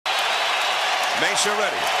Mesa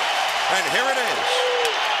ready. And here it is.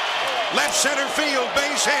 Left center field,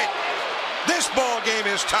 base hit. This ball game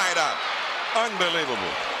is tied up.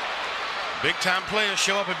 Unbelievable. Big time players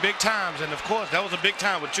show up at big times, and of course that was a big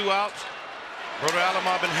time with 2 outs. Roberto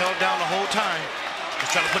Alomar been held down the whole time.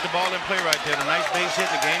 Just trying to put the ball in play right there. A nice base hit.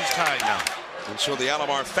 The game's tied now. And so the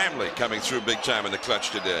Alomar family coming through big time in the clutch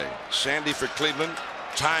today. Sandy for Cleveland,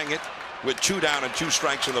 tying it with 2 down and 2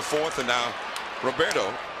 strikes in the 4th, and now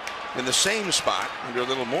Roberto in the same spot under a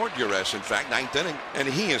little more duress, in fact, 9th inning, and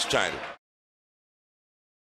he has tied it.